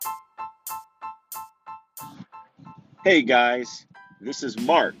Hey guys, this is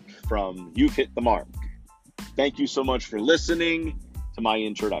Mark from You've Hit the Mark. Thank you so much for listening to my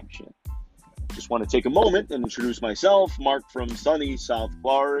introduction. Just want to take a moment and introduce myself, Mark from sunny South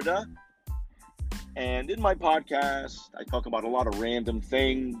Florida. And in my podcast, I talk about a lot of random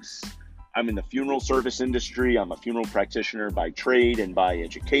things. I'm in the funeral service industry. I'm a funeral practitioner by trade and by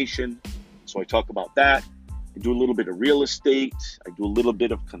education. So I talk about that. I do a little bit of real estate. I do a little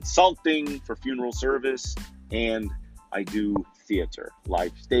bit of consulting for funeral service. And I do theater,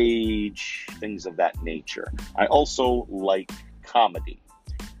 live stage, things of that nature. I also like comedy.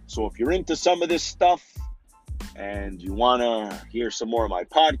 So if you're into some of this stuff and you want to hear some more of my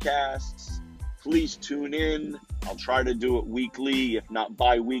podcasts, please tune in. I'll try to do it weekly, if not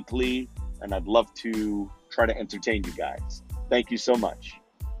bi-weekly, and I'd love to try to entertain you guys. Thank you so much.